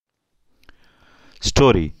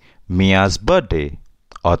Story Mia's Birthday.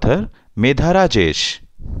 Author Medha Rajesh.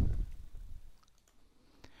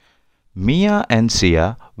 Mia and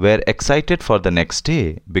Sia were excited for the next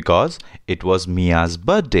day because it was Mia's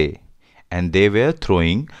birthday and they were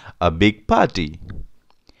throwing a big party.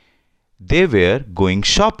 They were going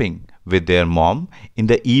shopping with their mom in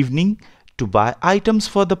the evening to buy items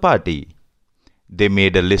for the party. They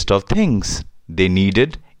made a list of things they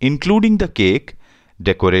needed, including the cake,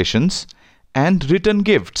 decorations, and written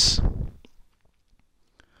gifts.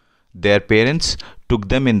 Their parents took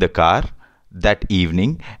them in the car that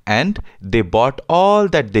evening and they bought all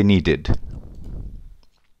that they needed.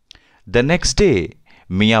 The next day,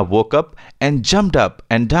 Mia woke up and jumped up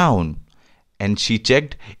and down, and she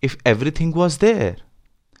checked if everything was there.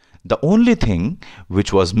 The only thing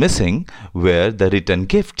which was missing were the written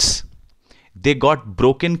gifts. They got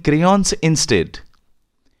broken crayons instead.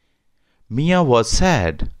 Mia was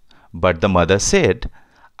sad, but the mother said,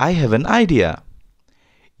 "I have an idea.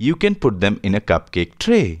 You can put them in a cupcake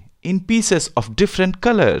tray in pieces of different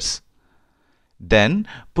colors. Then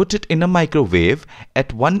put it in a microwave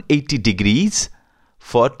at 180 degrees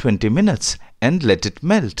for 20 minutes and let it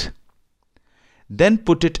melt. Then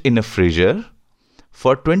put it in a freezer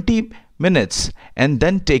for 20 minutes and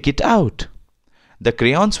then take it out. The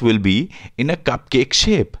crayons will be in a cupcake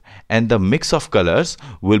shape and the mix of colors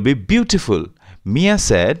will be beautiful." Mia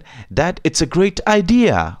said that it's a great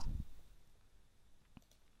idea.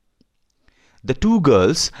 The two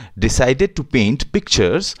girls decided to paint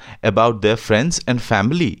pictures about their friends and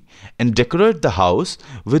family and decorate the house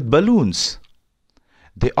with balloons.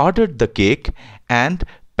 They ordered the cake and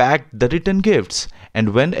packed the written gifts,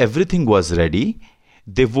 and when everything was ready,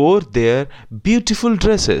 they wore their beautiful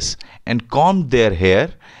dresses and combed their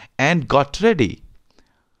hair and got ready.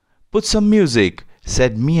 "Put some music,"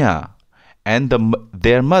 said Mia, and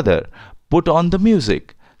their mother put on the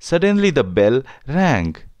music. Suddenly the bell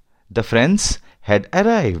rang. The friends had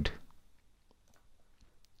arrived.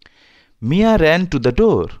 Mia ran to the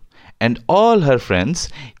door, and all her friends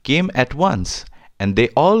came at once, and they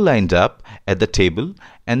all lined up at the table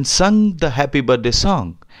and sung the happy birthday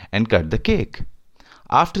song and cut the cake.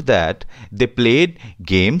 After that, they played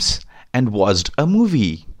games and watched a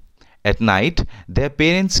movie. At night, their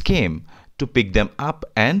parents came to pick them up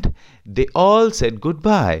and they all said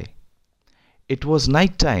goodbye. It was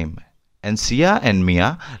night time, and Sia and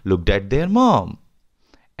Mia looked at their mom.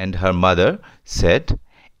 And her mother said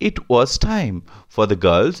it was time for the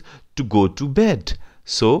girls to go to bed.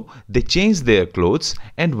 So they changed their clothes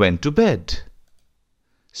and went to bed.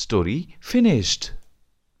 Story finished.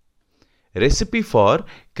 Recipe for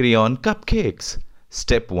crayon cupcakes.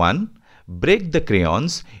 Step 1. Break the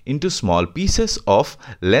crayons into small pieces of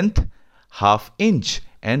length ½ inch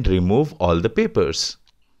and remove all the papers.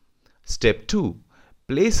 Step 2.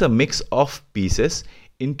 Place a mix of pieces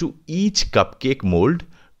into each cupcake mold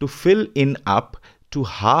to fill in up to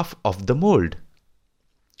half of the mold.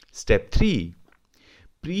 Step 3.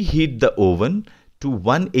 Preheat the oven to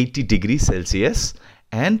 180 degrees Celsius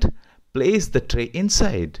and place the tray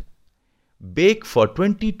inside. Bake for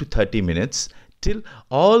 20 to 30 minutes till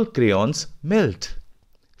all crayons melt.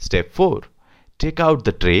 Step 4. Take out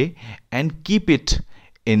the tray and keep it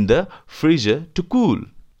in the freezer to cool.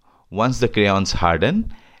 Once the crayons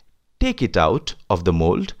harden, take it out of the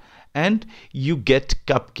mold and you get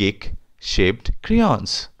cupcake shaped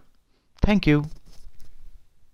crayons. Thank you.